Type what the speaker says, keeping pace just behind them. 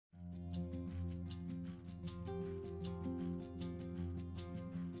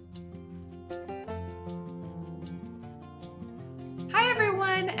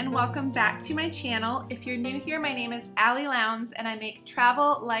and welcome back to my channel. If you're new here, my name is Lowndes and I make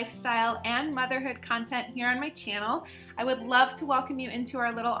travel, lifestyle, and motherhood content here on my channel. I would love to welcome you into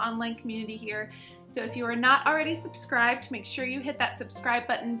our little online community here. So if you are not already subscribed, make sure you hit that subscribe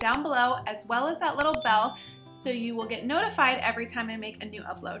button down below as well as that little bell so you will get notified every time I make a new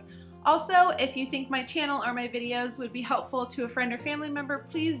upload. Also, if you think my channel or my videos would be helpful to a friend or family member,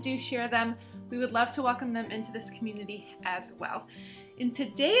 please do share them. We would love to welcome them into this community as well. In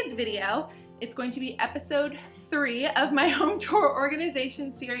today's video, it's going to be episode 3 of my home drawer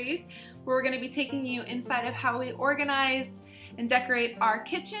organization series, where we're going to be taking you inside of how we organize and decorate our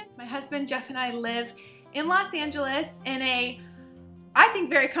kitchen. My husband Jeff and I live in Los Angeles in a, I think,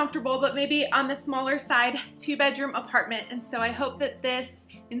 very comfortable, but maybe on the smaller side, 2-bedroom apartment. And so I hope that this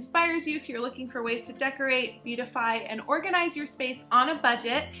inspires you if you're looking for ways to decorate, beautify, and organize your space on a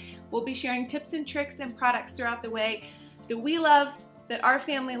budget. We'll be sharing tips and tricks and products throughout the way that we love, that our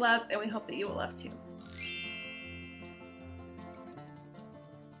family loves, and we hope that you will love too.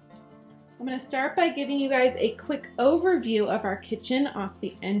 I'm going to start by giving you guys a quick overview of our kitchen off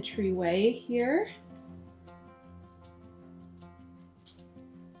the entryway here.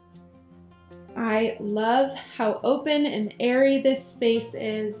 I love how open and airy this space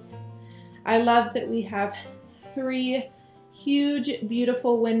is. I love that we have 3 huge,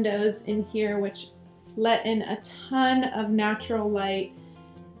 beautiful windows in here which let in a ton of natural light,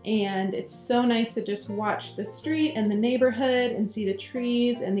 and it's so nice to just watch the street and the neighborhood and see the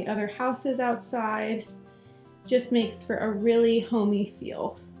trees and the other houses outside. Just makes for a really homey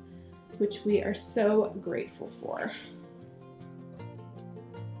feel, which we are so grateful for.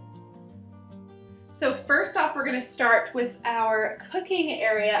 So first off, we're going to start with our cooking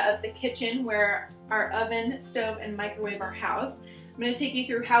area of the kitchen where our oven, stove, and microwave are housed. I'm going to take you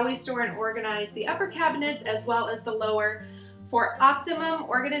through how we store and organize the upper cabinets as well as the lower for optimum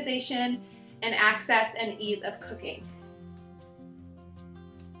organization and access and ease of cooking.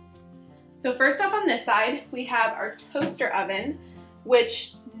 So first off, on this side, we have our toaster oven,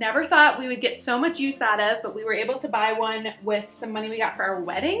 which never thought we would get so much use out of, but we were able to buy one with some money we got for our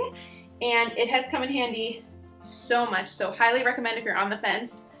wedding, and it has come in handy so much. So highly recommend if you're on the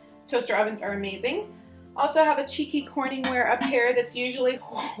fence. Toaster ovens are amazing. Also have a cheeky Corningware up here that's usually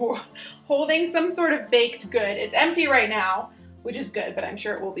holding some sort of baked good. It's empty right now, which is good, but I'm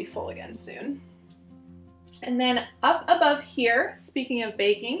sure it will be full again soon. And then up above here, speaking of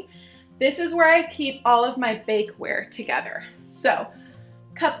baking, this is where I keep all of my bakeware together. So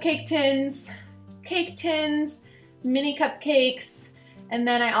cupcake tins, cake tins, mini cupcakes, and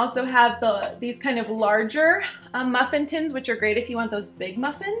then I also have these kind of larger muffin tins, which are great if you want those big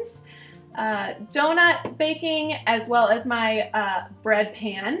muffins. Donut baking, as well as my bread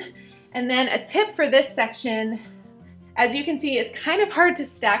pan. And then a tip for this section, as you can see, it's kind of hard to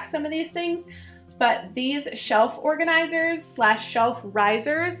stack some of these things, but these shelf organizers slash shelf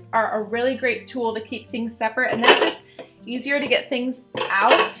risers are a really great tool to keep things separate, and they're just easier to get things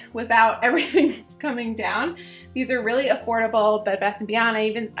out without everything coming down. These are really affordable, Bed Bath &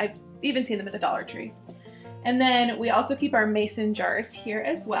 Beyond. I've even seen them at the Dollar Tree. And then we also keep our mason jars here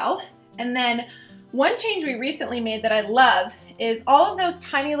as well. And then one change we recently made that I love is all of those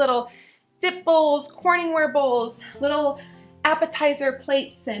tiny little dip bowls, Corningware bowls, little appetizer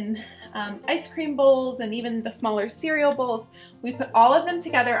plates, and ice cream bowls, and even the smaller cereal bowls. We put all of them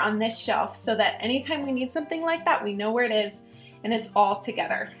together on this shelf so that anytime we need something like that, we know where it is and it's all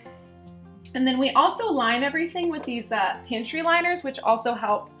together. And then we also line everything with these pantry liners, which also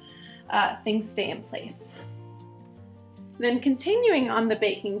help things stay in place. Then continuing on the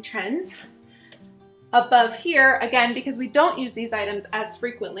baking trend, above here, again, because we don't use these items as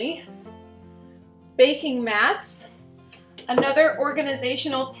frequently, baking mats. Another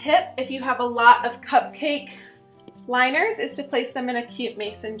organizational tip, if you have a lot of cupcake liners, is to place them in a cute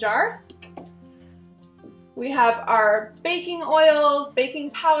mason jar. We have our baking oils, baking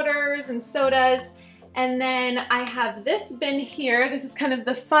powders, and sodas. And then I have this bin here. This is kind of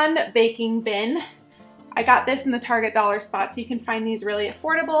the fun baking bin. I got this in the Target dollar spot, so you can find these really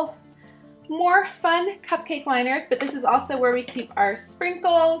affordable. More fun cupcake liners, but this is also where we keep our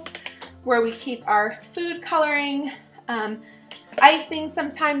sprinkles, where we keep our food coloring, icing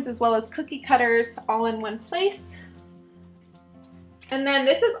sometimes, as well as cookie cutters, all in one place. And then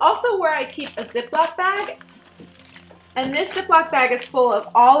this is also where I keep a Ziploc bag. And this Ziploc bag is full of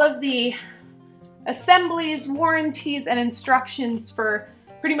all of the assemblies, warranties, and instructions for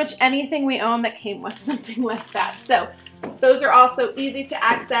pretty much anything we own that came with something like that. So those are also easy to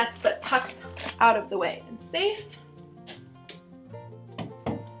access, but tucked out of the way and safe.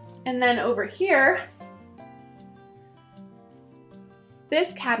 And then over here,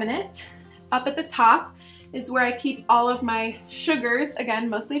 this cabinet up at the top is where I keep all of my sugars, again,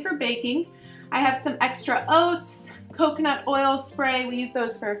 mostly for baking. I have some extra oats, coconut oil spray. We use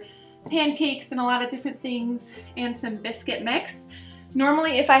those for pancakes and a lot of different things, and some biscuit mix.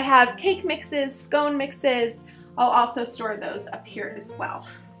 Normally, if I have cake mixes, scone mixes, I'll also store those up here as well.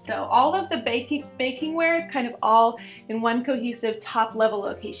 So all of the baking ware is kind of all in one cohesive top level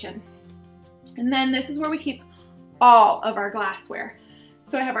location. And then this is where we keep all of our glassware.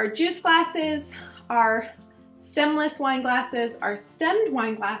 So I have our juice glasses, our stemless wine glasses, our stemmed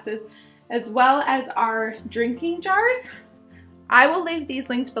wine glasses, as well as our drinking jars. I will leave these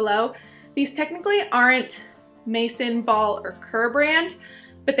linked below. These technically aren't Mason, Ball, or Kerr brand,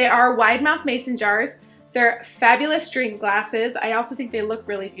 but they are wide mouth mason jars. They're fabulous drink glasses. I also think they look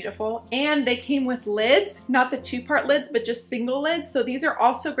really beautiful, and they came with lids, not the two-part lids, but just single lids. So these are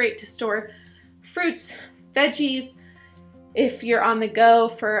also great to store fruits, veggies, if you're on the go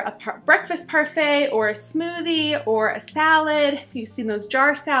for a breakfast parfait or a smoothie or a salad. If you've seen those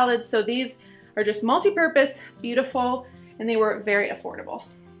jar salads. So these are just multi-purpose, beautiful, and they were very affordable.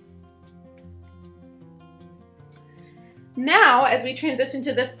 Now, as we transition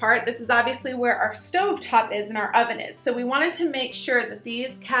to this part, this is obviously where our stove top is and our oven is. So we wanted to make sure that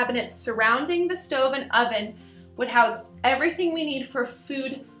these cabinets surrounding the stove and oven would house everything we need for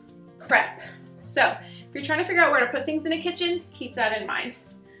food prep. So if you're trying to figure out where to put things in a kitchen, keep that in mind.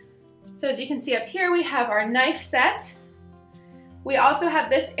 So as you can see up here, we have our knife set. We also have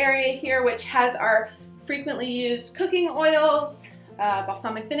this area here which has our frequently used cooking oils,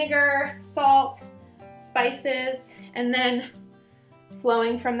 balsamic vinegar, salt, spices, and then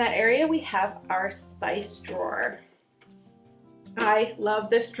flowing from that area we have our spice drawer. I love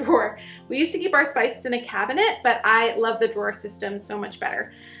this drawer. We used to keep our spices in a cabinet, but I love the drawer system so much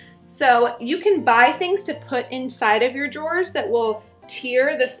better. So you can buy things to put inside of your drawers that will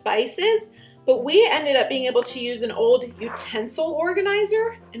tier the spices, but we ended up being able to use an old utensil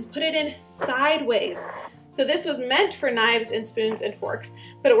organizer and put it in sideways. So this was meant for knives and spoons and forks,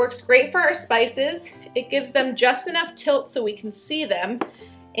 but it works great for our spices. It gives them just enough tilt so we can see them,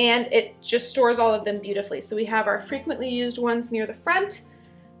 and it just stores all of them beautifully. So we have our frequently used ones near the front,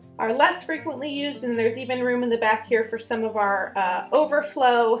 our less frequently used, and there's even room in the back here for some of our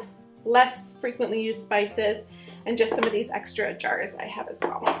overflow, less frequently used spices, and just some of these extra jars I have as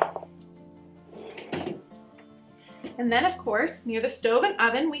well. And then of course, near the stove and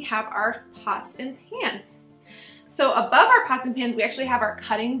oven, we have our pots and pans. So above our pots and pans, we actually have our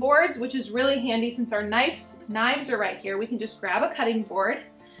cutting boards, which is really handy since our knives are right here. We can just grab a cutting board.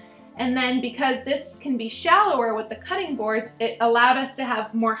 And then because this can be shallower with the cutting boards, it allowed us to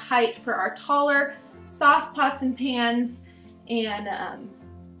have more height for our taller sauce pots and pans and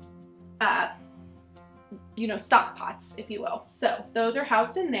you know, stock pots, if you will. So those are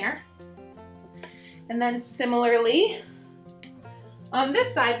housed in there. And then similarly, on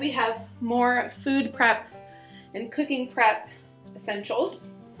this side, we have more food prep and cooking prep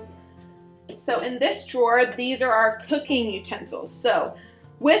essentials. So in this drawer, these are our cooking utensils. So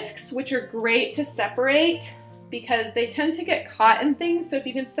whisks, which are great to separate because they tend to get caught in things. So if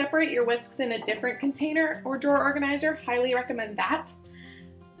you can separate your whisks in a different container or drawer organizer, highly recommend that.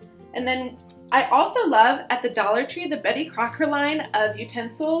 And then I also love at the Dollar Tree, the Betty Crocker line of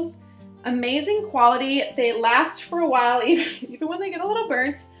utensils. Amazing quality. They last for a while, even when they get a little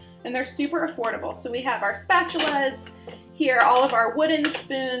burnt, and they're super affordable. So we have our spatulas here, all of our wooden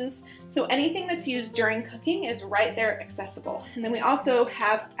spoons. So anything that's used during cooking is right there accessible. And then we also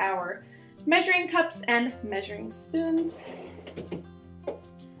have our measuring cups and measuring spoons. And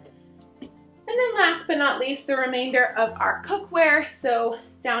then last but not least, the remainder of our cookware. So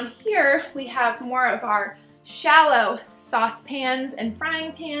down here, we have more of our shallow saucepans and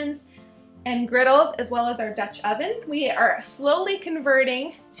frying pans and griddles, as well as our Dutch oven. We are slowly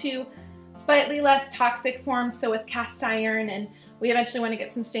converting to slightly less toxic forms, so with cast iron, and we eventually want to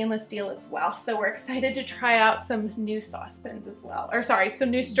get some stainless steel as well. So we're excited to try out some new saucepans as well, or sorry,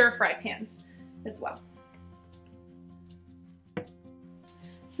 some new stir fry pans as well.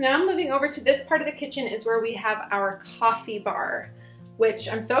 So now moving over to this part of the kitchen is where we have our coffee bar, which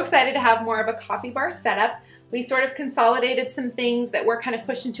I'm so excited to have more of a coffee bar setup. We sort of consolidated some things that were kind of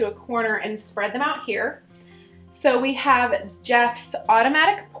pushed into a corner and spread them out here. So we have Jeff's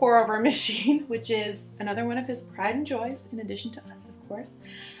automatic pour over machine, which is another one of his pride and joys, in addition to us, of course.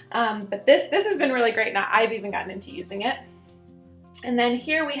 But this has been really great. Now I've even gotten into using it. And then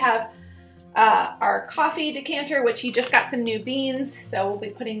here we have our coffee decanter, which he just got some new beans, so we'll be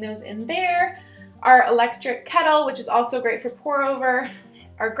putting those in there. Our electric kettle, which is also great for pour over,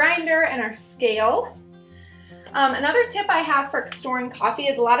 our grinder, and our scale. Another tip I have for storing coffee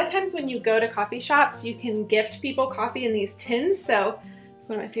is a lot of times when you go to coffee shops, you can gift people coffee in these tins. So it's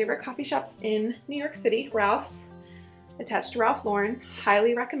one of my favorite coffee shops in New York City, Ralph's, attached to Ralph Lauren.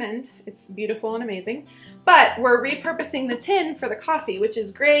 Highly recommend. It's beautiful and amazing. But we're repurposing the tin for the coffee, which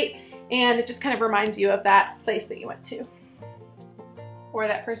is great. And it just kind of reminds you of that place that you went to or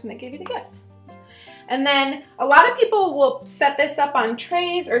that person that gave you the gift. And then a lot of people will set this up on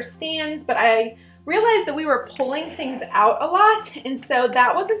trays or stands, but I realized that we were pulling things out a lot, and so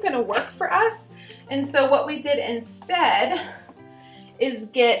that wasn't going to work for us. And so what we did instead is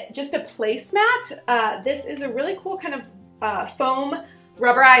get just a placemat. This is a really cool kind of foam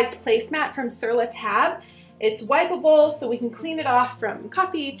rubberized placemat from Sur La Table. It's wipeable, so we can clean it off from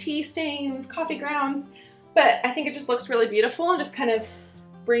coffee, tea stains, coffee grounds, but I think it just looks really beautiful and just kind of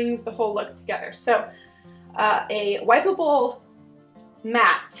brings the whole look together. So a wipeable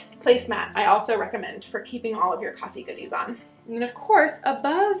mat, placemat, I also recommend for keeping all of your coffee goodies on. And then of course,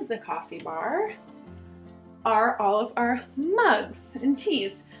 above the coffee bar are all of our mugs and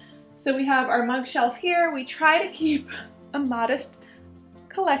teas. So we have our mug shelf here. We try to keep a modest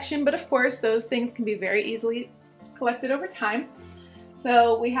collection, but of course those things can be very easily collected over time.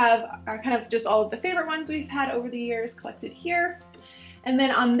 So we have our kind of just all of the favorite ones we've had over the years collected here. And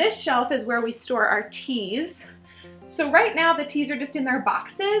then on this shelf is where we store our teas. So right now the teas are just in their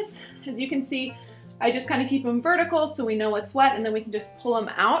boxes. As you can see, I just kind of keep them vertical so we know what's what, and then we can just pull them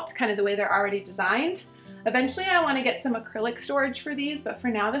out kind of the way they're already designed. Eventually I want to get some acrylic storage for these, but for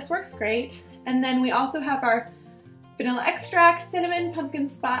now this works great. And then we also have our vanilla extract, cinnamon, pumpkin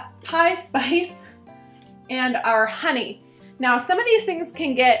pie spice, and our honey. Now some of these things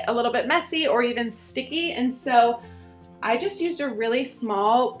can get a little bit messy or even sticky, and so I just used a really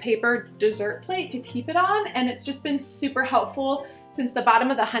small paper dessert plate to keep it on, and it's just been super helpful. Since the bottom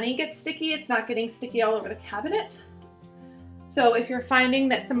of the honey gets sticky, it's not getting sticky all over the cabinet. So if you're finding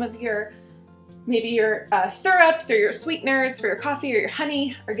that some of your, maybe your syrups or your sweeteners for your coffee or your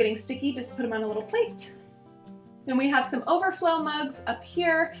honey are getting sticky, just put them on a little plate. Then we have some overflow mugs up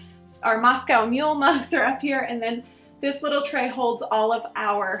here. Our Moscow Mule mugs are up here, and then this little tray holds all of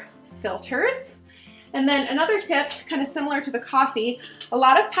our filters. And then another tip, kind of similar to the coffee, a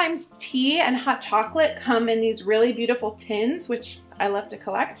lot of times tea and hot chocolate come in these really beautiful tins, which I love to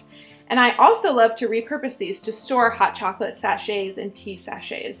collect. And I also love to repurpose these to store hot chocolate sachets and tea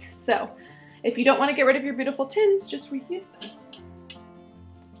sachets. So if you don't want to get rid of your beautiful tins, just reuse them.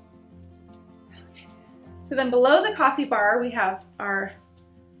 So then below the coffee bar, we have our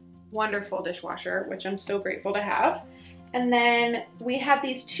wonderful dishwasher, which I'm so grateful to have. And then we have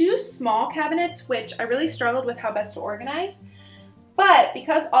these two small cabinets, which I really struggled with how best to organize. But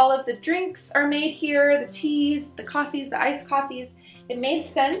because all of the drinks are made here, the teas, the coffees, the iced coffees, it made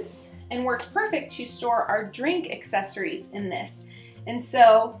sense and worked perfect to store our drink accessories in this. And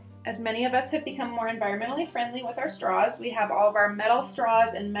so, as many of us have become more environmentally friendly with our straws, we have all of our metal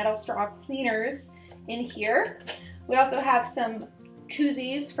straws and metal straw cleaners in here. We also have some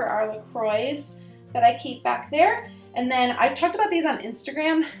koozies for our LaCroix that I keep back there. And then I've talked about these on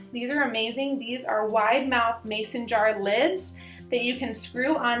Instagram. These are amazing. These are wide mouth mason jar lids that you can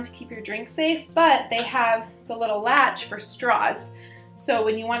screw on to keep your drink safe, but they have the little latch for straws. So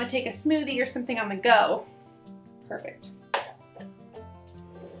when you want to take a smoothie or something on the go, perfect.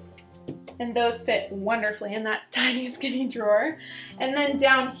 And those fit wonderfully in that tiny skinny drawer. And then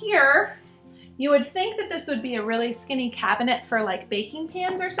down here, you would think that this would be a really skinny cabinet for like baking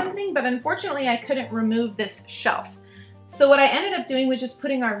pans or something, but unfortunately I couldn't remove this shelf. So what I ended up doing was just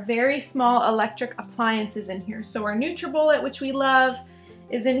putting our very small electric appliances in here. So our NutriBullet, which we love,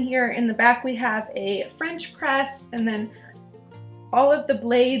 is in here. In the back we have a French press, and then all of the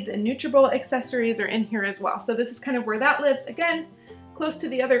blades and NutriBullet accessories are in here as well. So this is kind of where that lives. Again, close to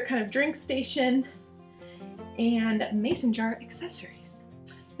the other kind of drink station and mason jar accessories.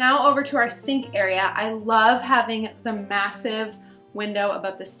 Now over to our sink area. I love having the massive window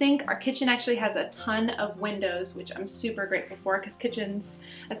above the sink. Our kitchen actually has a ton of windows, which I'm super grateful for because kitchens,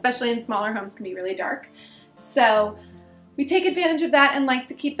 especially in smaller homes, can be really dark. So we take advantage of that and like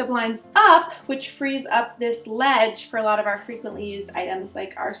to keep the blinds up, which frees up this ledge for a lot of our frequently used items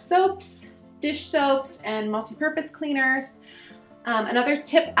like our soaps, dish soaps, and multi-purpose cleaners. Another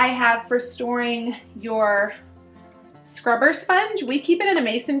tip I have for storing your scrubber sponge, we keep it in a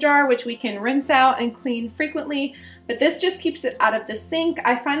mason jar, which we can rinse out and clean frequently, but this just keeps it out of the sink.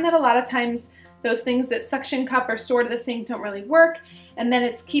 I find that a lot of times those things that suction cup or store to the sink don't really work, and then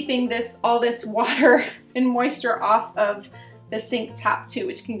it's keeping all this water and moisture off of the sink top too,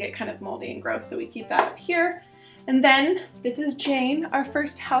 which can get kind of moldy and gross, so we keep that up here. And then this is Jane, our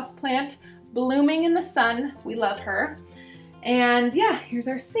first houseplant, blooming in the sun. We love her. And yeah, here's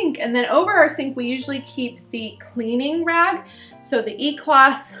our sink. And then over our sink, we usually keep the cleaning rag. So the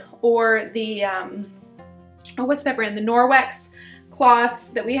e-cloth or the, oh, what's that brand? The Norwex cloths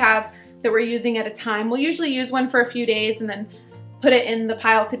that we have that we're using at a time. We'll usually use one for a few days and then put it in the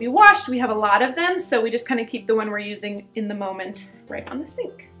pile to be washed. We have a lot of them, so we just kind of keep the one we're using in the moment right on the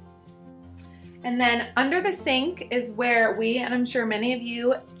sink. And then under the sink is where we, and I'm sure many of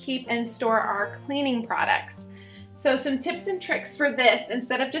you, keep and store our cleaning products. So some tips and tricks for this,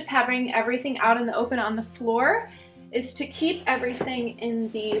 instead of just having everything out in the open on the floor, is to keep everything in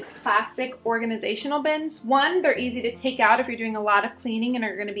these plastic organizational bins. One, they're easy to take out if you're doing a lot of cleaning and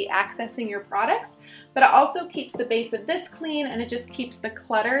are going to be accessing your products, but it also keeps the base of this clean, and it just keeps the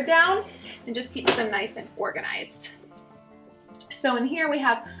clutter down and just keeps them nice and organized. So in here we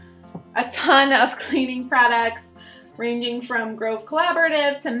have a ton of cleaning products ranging from Grove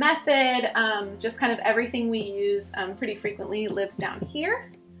Collaborative to Method, just kind of everything we use pretty frequently lives down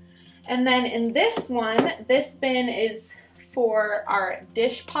here. And then in this one, this bin is for our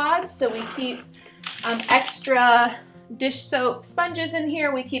dish pods. So we keep extra dish soap sponges in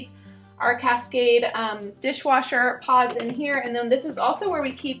here. We keep our Cascade dishwasher pods in here. And then this is also where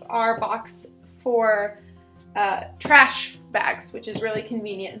we keep our box for trash bags, which is really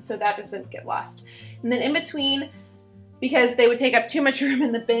convenient, so that doesn't get lost. And then in between, because they would take up too much room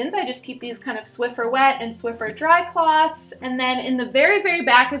in the bins, I just keep these kind of Swiffer wet and Swiffer dry cloths. And then in the very, very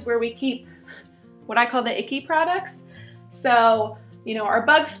back is where we keep what I call the icky products. So, you know, our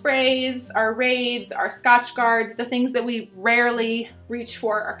bug sprays, our raids, our Scotch guards, the things that we rarely reach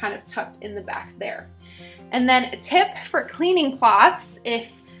for are kind of tucked in the back there. And then a tip for cleaning cloths,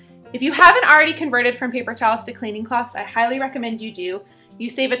 if you haven't already converted from paper towels to cleaning cloths, I highly recommend you do. You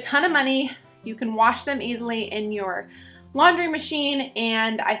save a ton of money. You can wash them easily in your laundry machine,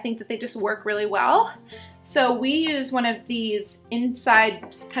 and I think that they just work really well. So we use one of these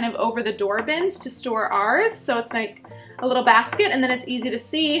inside kind of over the door bins to store ours. So it's like a little basket, and then it's easy to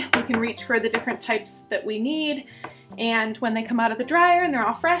see. We can reach for the different types that we need. And when they come out of the dryer and they're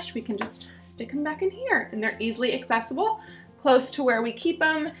all fresh, we can just stick them back in here, and they're easily accessible, close to where we keep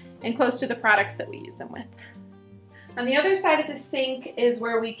them and close to the products that we use them with. On the other side of the sink is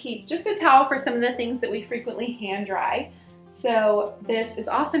where we keep just a towel for some of the things that we frequently hand dry. So this is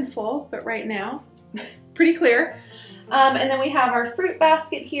often full, but right now, pretty clear. And then we have our fruit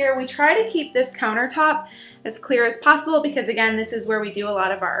basket here. We try to keep this countertop as clear as possible because, again, this is where we do a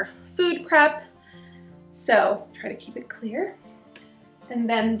lot of our food prep. So try to keep it clear. And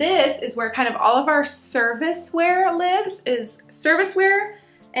then this is where kind of all of our serviceware lives, is serviceware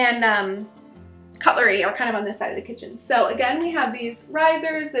and cutlery are kind of on this side of the kitchen. So again, we have these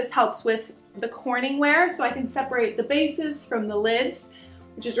risers. This helps with the Corningware, so I can separate the bases from the lids,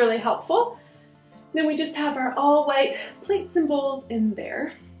 which is really helpful. Then we just have our all white plates and bowls in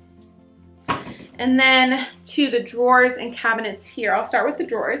there. And then to the drawers and cabinets here. I'll start with the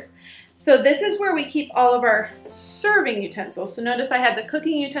drawers. So this is where we keep all of our serving utensils. So notice I had the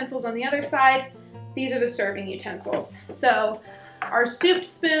cooking utensils on the other side. These are the serving utensils. So our soup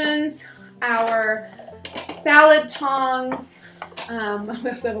spoons, our salad tongs, we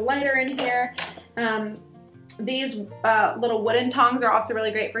also have a lighter in here. These little wooden tongs are also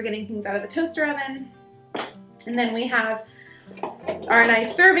really great for getting things out of the toaster oven. And then we have our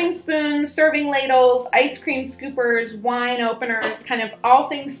nice serving spoons, serving ladles, ice cream scoopers, wine openers, kind of all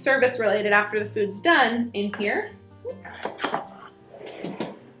things service related after the food's done in here.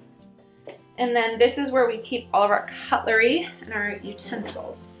 And then this is where we keep all of our cutlery and our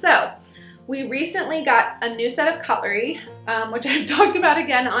utensils. So we recently got a new set of cutlery, which I've talked about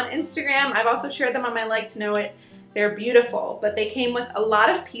again on Instagram. I've also shared them on my Like to Know It. They're beautiful, but they came with a lot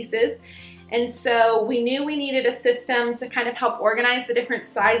of pieces. And so we knew we needed a system to kind of help organize the different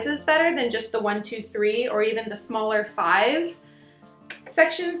sizes better than just the 1, 2, 3, or even the smaller 5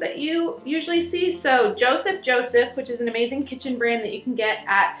 sections that you usually see. So Joseph, which is an amazing kitchen brand that you can get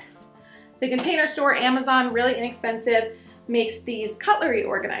at the Container Store, Amazon, really inexpensive, makes these cutlery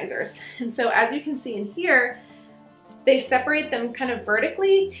organizers. And so as you can see in here, they separate them kind of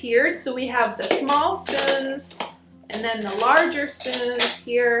vertically tiered. So we have the small spoons and then the larger spoons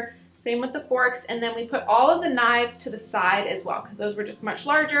here, same with the forks, and then we put all of the knives to the side as well because those were just much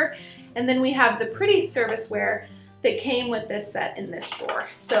larger. And then we have the pretty serviceware that came with this set in this drawer.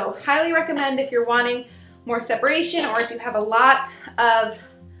 So highly recommend if you're wanting more separation or if you have a lot of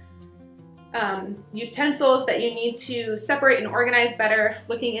utensils that you need to separate and organize better,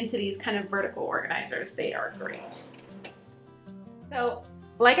 looking into these kind of vertical organizers. They are great. So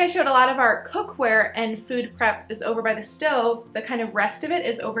like I showed, a lot of our cookware and food prep is over by the stove. The kind of rest of it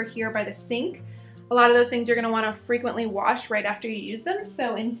is over here by the sink. A lot of those things you're going to want to frequently wash right after you use them.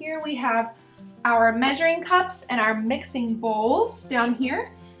 So in here we have our measuring cups and our mixing bowls down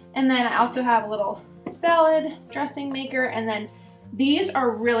here. And then I also have a little salad dressing maker, and then these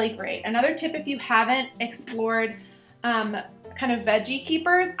are really great. Another tip, if you haven't explored kind of veggie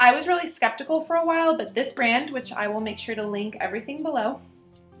keepers, I was really skeptical for a while, but this brand, which I will make sure to link everything below,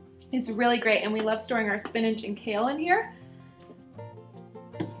 is really great, and we love storing our spinach and kale in here.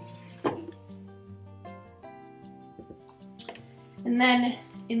 And then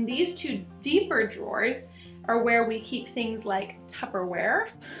in these two deeper drawers are where we keep things like Tupperware.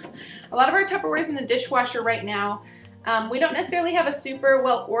 A lot of our Tupperware is in the dishwasher right now. We don't necessarily have a super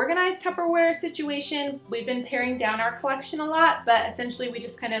well organized Tupperware situation. We've been paring down our collection a lot, but essentially we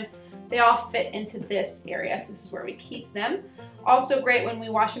just kind of, they all fit into this area. So this is where we keep them. Also great when we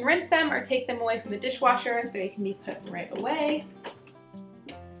wash and rinse them or take them away from the dishwasher, they can be put right away.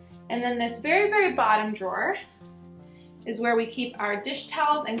 And then this very, very bottom drawer is where we keep our dish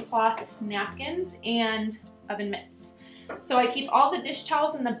towels and cloth napkins and oven mitts. So I keep all the dish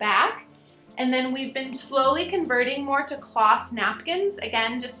towels in the back, and then we've been slowly converting more to cloth napkins,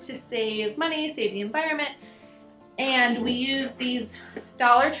 again, just to save money, save the environment. And we use these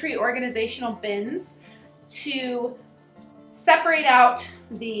Dollar Tree organizational bins to separate out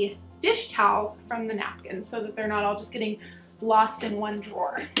the dish towels from the napkins so that they're not all just getting lost in one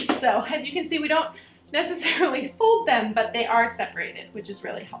drawer. So as you can see, we don't necessarily fold them, but they are separated, which is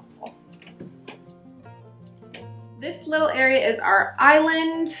really helpful. This little area is our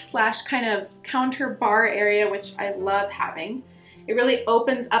island slash kind of counter bar area, which I love having. It really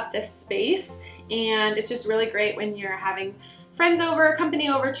opens up this space, and it's just really great when you're having friends over, company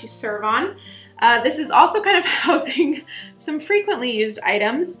over to serve on. This is also kind of housing some frequently used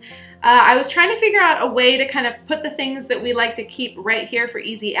items. I was trying to figure out a way to kind of put the things that we like to keep right here for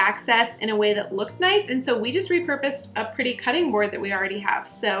easy access in a way that looked nice, and so we just repurposed a pretty cutting board that we already have.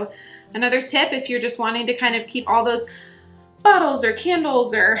 So another tip, if you're just wanting to kind of keep all those bottles or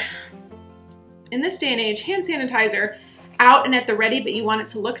candles or, in this day and age, hand sanitizer out and at the ready, but you want it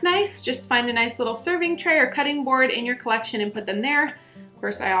to look nice, just find a nice little serving tray or cutting board in your collection and put them there. Of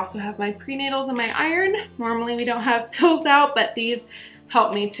course, I also have my prenatals and my iron. Normally we don't have pills out, but these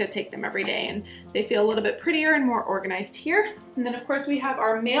help me to take them every day, and they feel a little bit prettier and more organized here. And then of course we have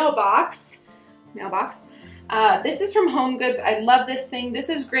our mailbox. This is from Homegoods. I love this thing. This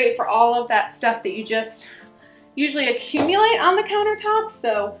is great for all of that stuff that you just usually accumulate on the countertop.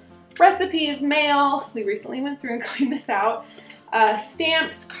 So recipes, mail, we recently went through and cleaned this out,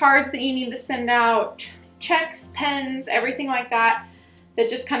 stamps, cards that you need to send out, checks, pens, everything like that that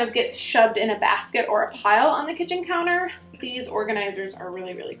just kind of gets shoved in a basket or a pile on the kitchen counter. These organizers are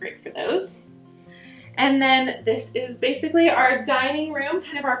really, really great for those. And then this is basically our dining room,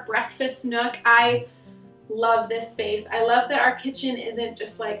 kind of our breakfast nook. I love this space. I love that our kitchen isn't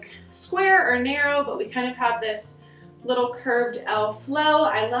just like square or narrow, but we kind of have this little curved L flow.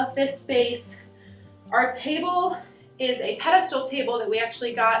 I love this space. Our table is a pedestal table that we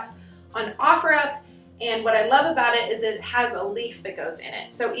actually got on OfferUp. And what I love about it is it has a leaf that goes in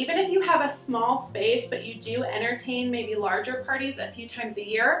it. So even if you have a small space, but you do entertain maybe larger parties a few times a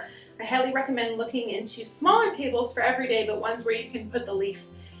year, I highly recommend looking into smaller tables for every day, but ones where you can put the leaf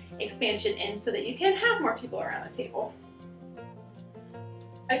expansion in so that you can have more people around the table.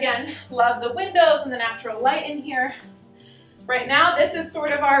 Again, love the windows and the natural light in here. Right now, this is sort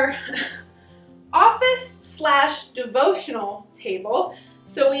of our office slash devotional table.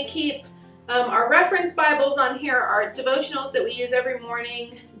 So we keep our reference Bibles on here, our devotionals that we use every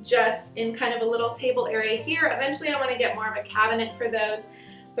morning, just in kind of a little table area here. Eventually I want to get more of a cabinet for those,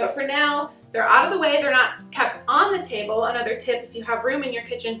 but for now they're out of the way, they're not kept on the table. Another tip, if you have room in your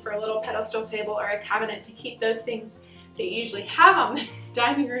kitchen for a little pedestal table or a cabinet to keep those things that you usually have on the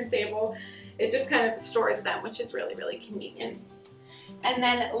dining room table, it just kind of stores them, which is really, really convenient. And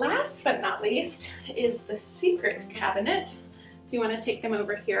then last but not least is the secret cabinet. If you want to take them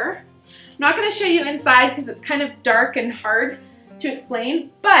over here. I'm not going to show you inside because it's kind of dark and hard to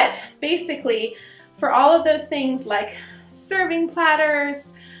explain, but basically for all of those things like serving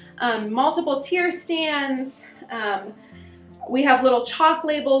platters, multiple tier stands, we have little chalk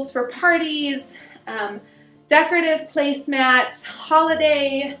labels for parties, decorative placemats,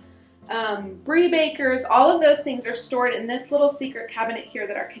 holiday, brie bakers, all of those things are stored in this little secret cabinet here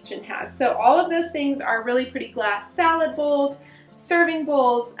that our kitchen has. So all of those things are really pretty glass salad bowls, serving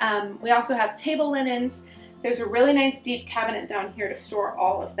bowls. We also have table linens. There's a really nice deep cabinet down here to store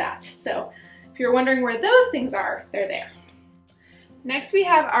all of that. So if you're wondering where those things are, they're there. Next we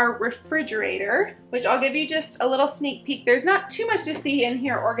have our refrigerator, which I'll give you just a little sneak peek. There's not too much to see in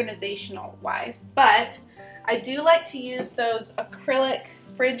here organizational wise, but I do like to use those acrylic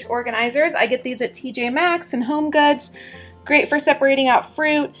fridge organizers. I get these at TJ Maxx and HomeGoods. Great for separating out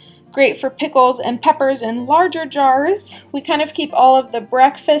fruit, great for pickles and peppers in larger jars. We kind of keep all of the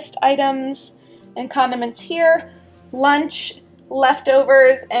breakfast items and condiments here, lunch,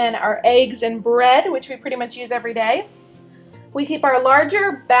 leftovers, and our eggs and bread, which we pretty much use every day. We keep our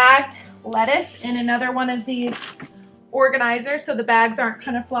larger bagged lettuce in another one of these organizers so the bags aren't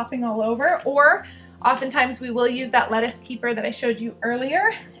kind of flopping all over, or oftentimes we will use that lettuce keeper that I showed you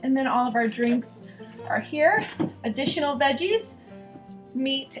earlier. And then all of our drinks are here. Additional veggies,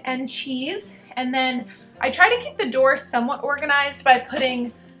 meat and cheese. And then I try to keep the door somewhat organized by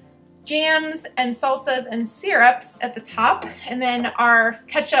putting jams and salsas and syrups at the top, and then our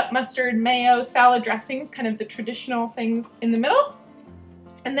ketchup, mustard, mayo, salad dressings, kind of the traditional things in the middle.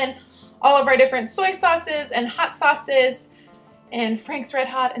 And then all of our different soy sauces and hot sauces and Frank's Red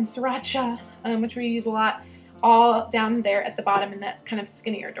Hot and sriracha, which we use a lot, all down there at the bottom in that kind of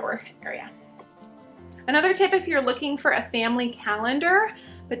skinnier door area. Another tip, if you're looking for a family calendar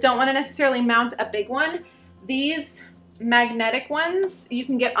but don't want to necessarily mount a big one, these magnetic ones you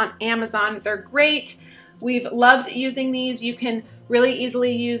can get on Amazon. They're great. We've loved using these. You can really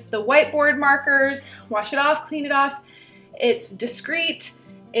easily use the whiteboard markers, wash it off, clean it off. It's discreet,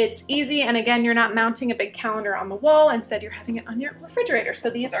 it's easy, and again, you're not mounting a big calendar on the wall. Instead, you're having it on your refrigerator. So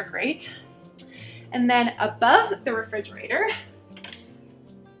these are great. And then above the refrigerator,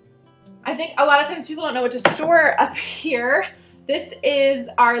 I think a lot of times people don't know what to store up here. This is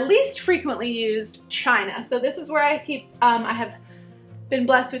our least frequently used china. So this is where I keep, I have been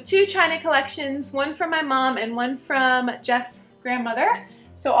blessed with 2 china collections, one from my mom and one from Jeff's grandmother.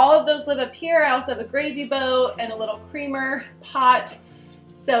 So all of those live up here. I also have a gravy boat and a little creamer pot.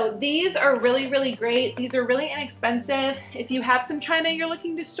 So these are really, really great. These are really inexpensive. If you have some china you're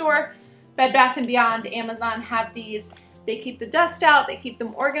looking to store, Bed Bath & Beyond, Amazon have these. They keep the dust out, they keep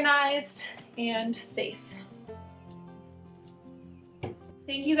them organized and safe.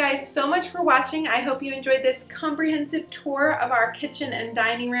 Thank you guys so much for watching. I hope you enjoyed this comprehensive tour of our kitchen and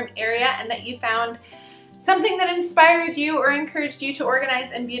dining room area and that you found something that inspired you or encouraged you to organize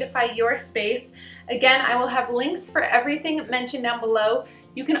and beautify your space. Again, I will have links for everything mentioned down below.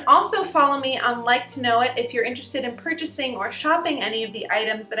 You can also follow me on Like to Know It if you're interested in purchasing or shopping any of the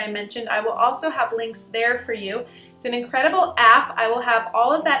items that I mentioned. I will also have links there for you. It's an incredible app. I will have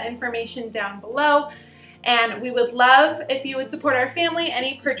all of that information down below. And we would love if you would support our family.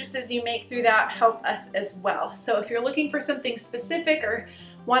 Any purchases you make through that help us as well. So if you're looking for something specific or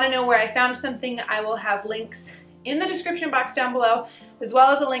want to know where I found something, I will have links in the description box down below, as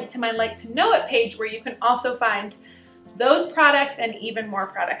well as a link to my Like to Know It page where you can also find those products and even more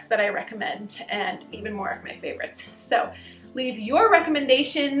products that I recommend and even more of my favorites. So leave your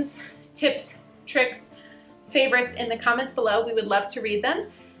recommendations, tips, tricks, favorites in the comments below. We would love to read them.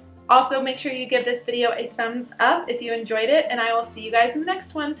 Also, make sure you give this video a thumbs up if you enjoyed it, and I will see you guys in the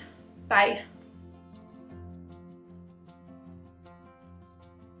next one. Bye.